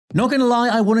Not gonna lie,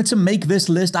 I wanted to make this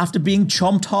list after being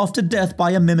chomped half to death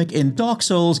by a mimic in Dark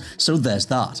Souls, so there's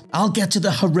that. I'll get to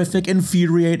the horrific,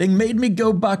 infuriating, made me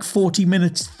go back 40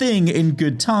 minutes thing in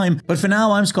good time, but for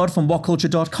now I'm Scott from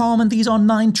WhatCulture.com and these are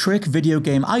 9 trick video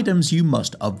game items you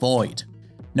must avoid.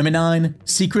 Number 9.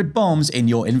 Secret bombs in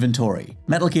your inventory.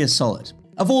 Metal Gear Solid.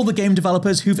 Of all the game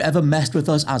developers who've ever messed with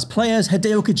us as players,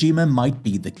 Hideo Kojima might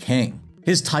be the king.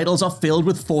 His titles are filled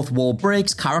with fourth wall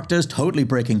breaks, characters totally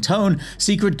breaking tone,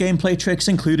 secret gameplay tricks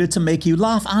included to make you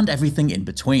laugh, and everything in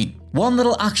between. One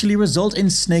that'll actually result in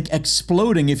Snake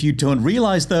exploding if you don't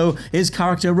realize though, is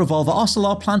character Revolver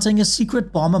Ocelot planting a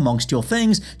secret bomb amongst your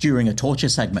things during a torture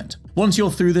segment. Once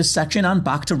you're through this section and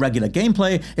back to regular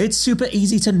gameplay, it's super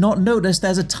easy to not notice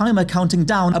there's a timer counting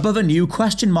down above a new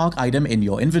question mark item in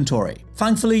your inventory.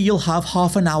 Thankfully, you'll have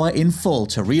half an hour in full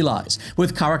to realize,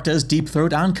 with characters Deep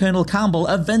Throat and Colonel Campbell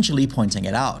eventually pointing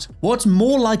it out. What's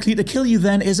more likely to kill you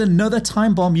then is another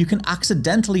time bomb you can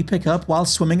accidentally pick up while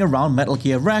swimming around Metal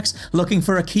Gear Rex looking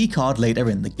for a keycard later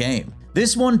in the game.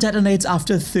 This one detonates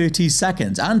after 30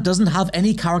 seconds and doesn't have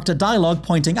any character dialogue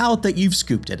pointing out that you've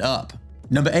scooped it up.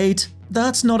 Number 8.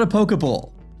 That's not a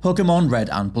Pokeball. Pokemon Red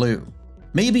and Blue.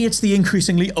 Maybe it's the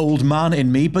increasingly old man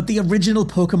in me, but the original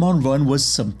Pokemon run was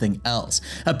something else.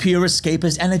 A pure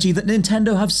escapist energy that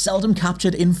Nintendo have seldom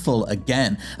captured in full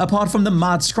again, apart from the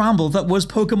mad scramble that was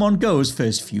Pokemon Go's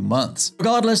first few months.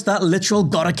 Regardless, that literal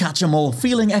gotta catch 'em all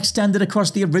feeling extended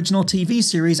across the original TV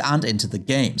series and into the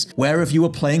games, where if you were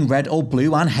playing Red or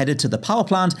Blue and headed to the power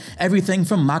plant, everything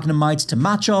from Magnemites to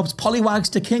Machops, Poliwags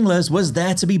to Kinglers was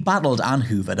there to be battled and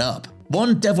hoovered up.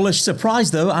 One devilish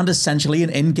surprise though, and essentially an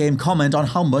in-game comment on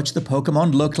how much the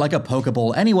Pokemon looked like a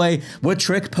Pokeball anyway, were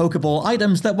trick Pokeball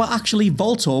items that were actually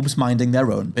Voltorbs minding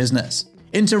their own business.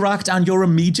 Interact and you're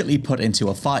immediately put into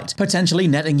a fight, potentially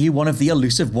netting you one of the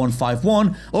elusive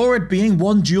 151, or it being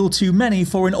one duel too many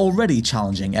for an already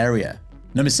challenging area.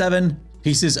 Number 7.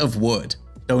 Pieces of wood.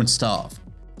 Don't starve.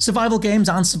 Survival games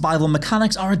and survival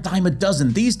mechanics are a dime a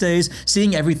dozen these days,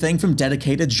 seeing everything from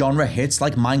dedicated genre hits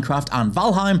like Minecraft and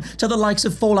Valheim to the likes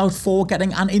of Fallout 4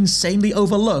 getting an insanely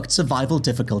overlooked survival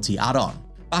difficulty add-on.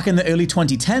 Back in the early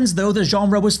 2010s though, the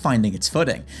genre was finding its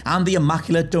footing, and the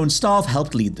immaculate Don't Starve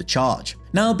helped lead the charge.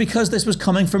 Now, because this was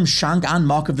coming from Shank and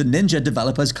Mark of the Ninja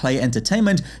developers Clay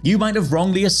Entertainment, you might have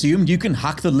wrongly assumed you can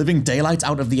hack the living daylights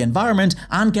out of the environment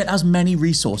and get as many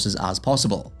resources as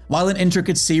possible. While an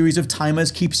intricate series of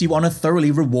timers keeps you on a thoroughly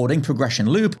rewarding progression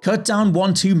loop, cut down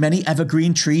one too many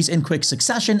evergreen trees in quick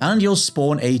succession and you'll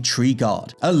spawn a tree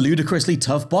guard, a ludicrously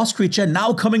tough boss creature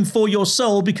now coming for your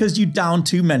soul because you downed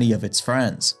too many of its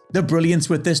friends. The brilliance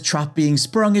with this trap being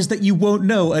sprung is that you won't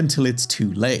know until it's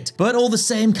too late. But all the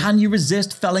same, can you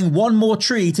resist felling one more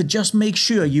tree to just make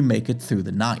sure you make it through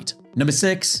the night? Number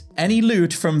 6. Any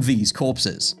loot from these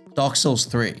corpses. Dark Souls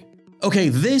 3. Okay,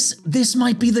 this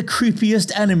might be the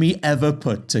creepiest enemy ever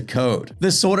put to code.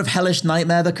 The sort of hellish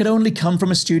nightmare that could only come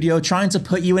from a studio trying to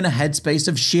put you in a headspace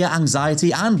of sheer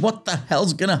anxiety and what the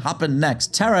hell's gonna happen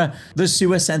next terror. The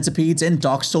sewer centipedes in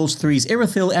Dark Souls 3's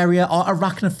Irithyll area are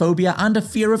arachnophobia and a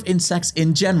fear of insects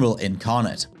in general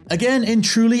incarnate. Again, in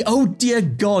truly oh dear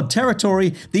god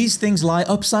territory, these things lie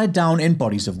upside down in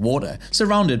bodies of water,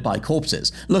 surrounded by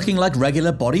corpses, looking like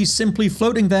regular bodies simply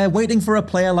floating there waiting for a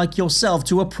player like yourself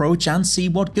to approach and see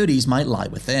what goodies might lie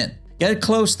within. Get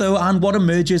close though, and what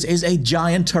emerges is a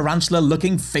giant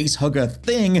tarantula-looking facehugger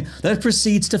thing that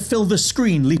proceeds to fill the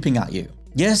screen leaping at you.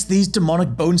 Yes, these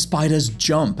demonic bone spiders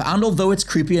jump, and although it's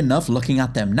creepy enough looking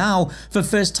at them now, for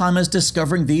first-timers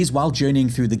discovering these while journeying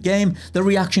through the game, the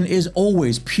reaction is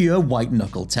always pure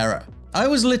white-knuckle terror. I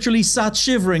was literally sat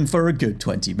shivering for a good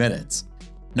 20 minutes.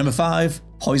 Number 5.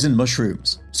 Poison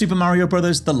mushrooms. Super Mario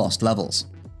Bros. The Lost Levels.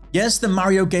 Yes, the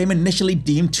Mario game initially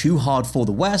deemed too hard for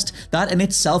the West, that in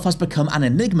itself has become an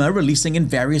enigma, releasing in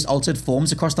various altered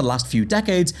forms across the last few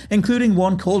decades, including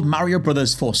one called Mario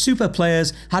Bros. For Super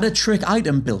Players, had a trick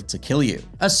item built to kill you.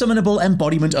 A summonable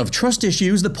embodiment of trust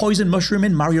issues, the poison mushroom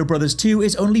in Mario Bros. 2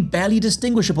 is only barely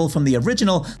distinguishable from the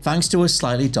original thanks to a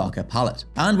slightly darker palette.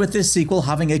 And with this sequel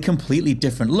having a completely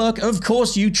different look, of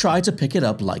course you try to pick it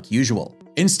up like usual.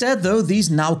 Instead though, these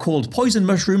now called poison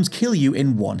mushrooms kill you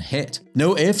in one hit.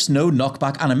 No ifs, no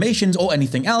knockback animations or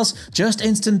anything else, just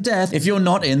instant death if you're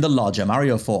not in the larger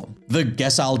Mario form. The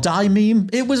guess I'll die meme,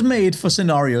 it was made for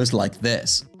scenarios like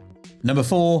this. Number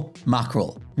 4.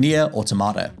 Mackerel. Nier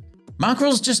Automata.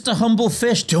 Mackerel's just a humble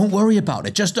fish, don't worry about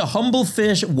it, just a humble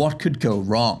fish, what could go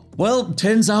wrong? Well,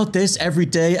 turns out this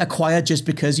everyday acquired just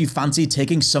because you fancy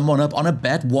taking someone up on a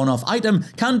bet one-off item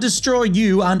can destroy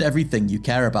you and everything you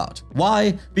care about.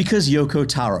 Why? Because Yoko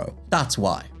Taro, that's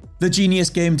why. The genius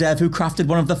game dev who crafted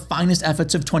one of the finest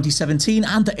efforts of 2017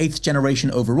 and the 8th generation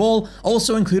overall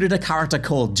also included a character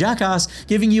called Jackass,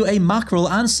 giving you a mackerel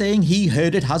and saying he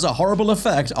heard it has a horrible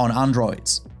effect on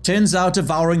androids. Turns out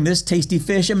devouring this tasty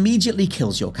fish immediately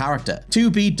kills your character.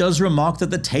 2B does remark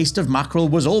that the taste of mackerel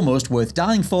was almost worth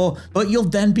dying for, but you'll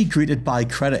then be greeted by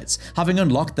credits, having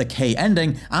unlocked the K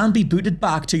ending and be booted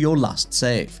back to your last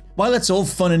save. While it's all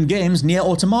fun and games, Nier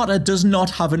Automata does not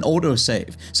have an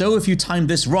autosave, so if you timed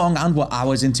this wrong and were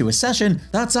hours into a session,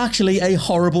 that's actually a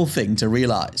horrible thing to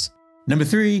realize. Number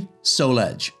 3. Soul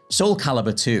Edge, Soul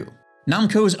Calibur 2.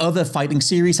 Namco's other fighting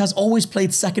series has always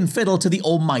played second fiddle to the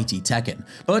almighty Tekken,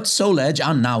 but Soul Edge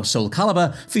and now Soul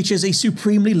Calibur features a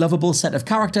supremely lovable set of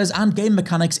characters and game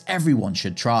mechanics everyone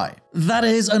should try. That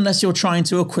is, unless you're trying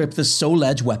to equip the Soul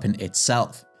Edge weapon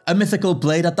itself. A mythical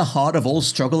blade at the heart of all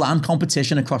struggle and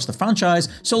competition across the franchise,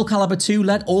 Soul Calibur 2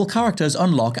 let all characters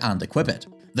unlock and equip it.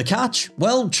 The catch?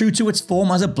 Well, true to its form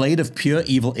as a blade of pure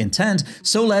evil intent,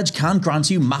 Soul Edge can grant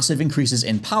you massive increases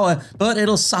in power, but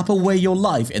it'll sap away your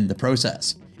life in the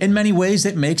process. In many ways,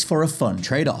 it makes for a fun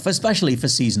trade-off, especially for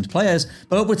seasoned players,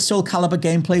 but with Soul Calibur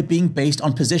gameplay being based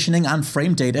on positioning and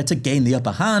frame data to gain the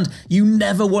upper hand, you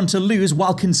never want to lose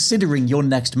while considering your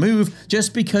next move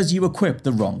just because you equipped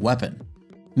the wrong weapon.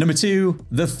 Number 2.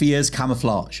 The Fears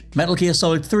Camouflage, Metal Gear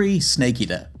Solid 3 Snake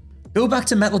Eater. Go back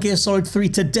to Metal Gear Solid 3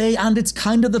 today and it's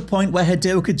kind of the point where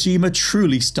Hideo Kojima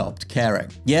truly stopped caring.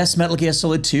 Yes, Metal Gear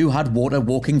Solid 2 had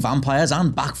water-walking vampires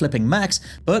and backflipping mechs,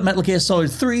 but Metal Gear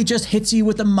Solid 3 just hits you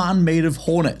with a man made of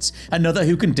hornets, another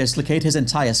who can dislocate his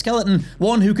entire skeleton,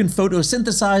 one who can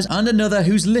photosynthesize, and another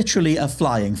who's literally a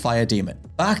flying fire demon.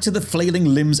 Back to the flailing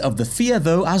limbs of the Fear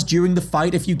though, as during the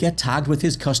fight if you get tagged with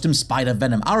his custom spider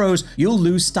venom arrows, you'll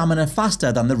lose stamina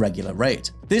faster than the regular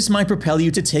rate. This might propel you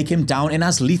to take him down in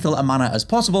as lethal a manner as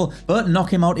possible, but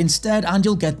knock him out instead and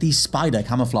you'll get the spider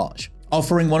camouflage.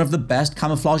 Offering one of the best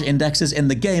camouflage indexes in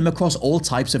the game across all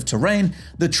types of terrain,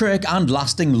 the trick and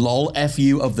lasting lol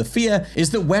fu of the Fear is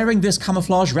that wearing this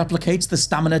camouflage replicates the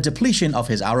stamina depletion of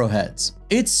his arrowheads.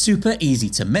 It's super easy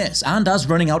to miss, and as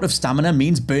running out of stamina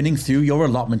means burning through your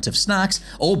allotment of snacks,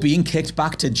 or being kicked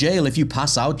back to jail if you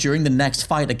pass out during the next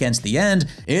fight against the end,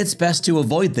 it's best to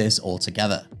avoid this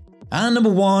altogether. And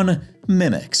number 1.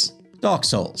 Mimics, Dark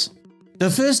Souls. The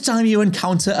first time you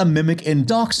encounter a mimic in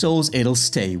Dark Souls, it'll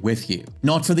stay with you.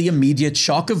 Not for the immediate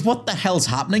shock of what the hell's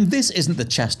happening, this isn't the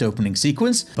chest opening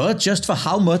sequence, but just for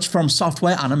how much From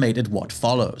Software animated what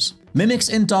follows. Mimics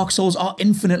in Dark Souls are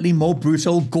infinitely more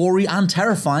brutal, gory, and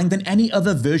terrifying than any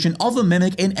other version of a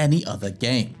mimic in any other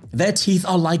game. Their teeth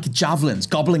are like javelins,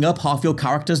 gobbling up half your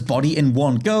character's body in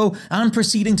one go, and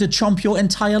proceeding to chomp your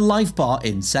entire life bar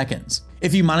in seconds.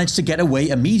 If you manage to get away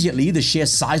immediately, the sheer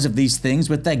size of these things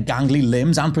with their gangly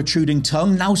limbs and protruding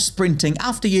tongue now sprinting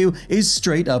after you is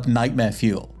straight up nightmare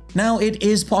fuel. Now, it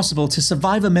is possible to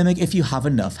survive a mimic if you have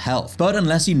enough health, but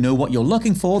unless you know what you're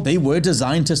looking for, they were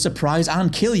designed to surprise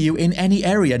and kill you in any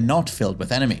area not filled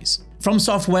with enemies. From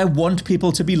Software want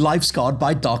people to be life-scarred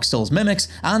by Dark Souls mimics,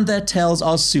 and their tails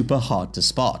are super hard to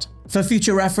spot. For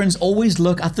future reference, always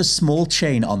look at the small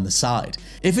chain on the side.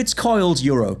 If it's coiled,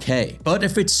 you're okay, but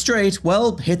if it's straight,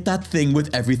 well, hit that thing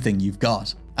with everything you've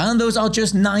got. And those are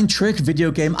just 9 trick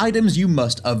video game items you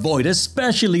must avoid,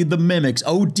 especially the mimics.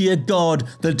 Oh dear god,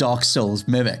 the Dark Souls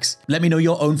mimics. Let me know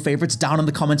your own favorites down in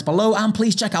the comments below, and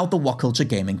please check out the WhatCulture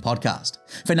Gaming Podcast.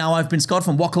 For now, I've been Scott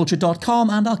from WhatCulture.com,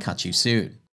 and I'll catch you soon.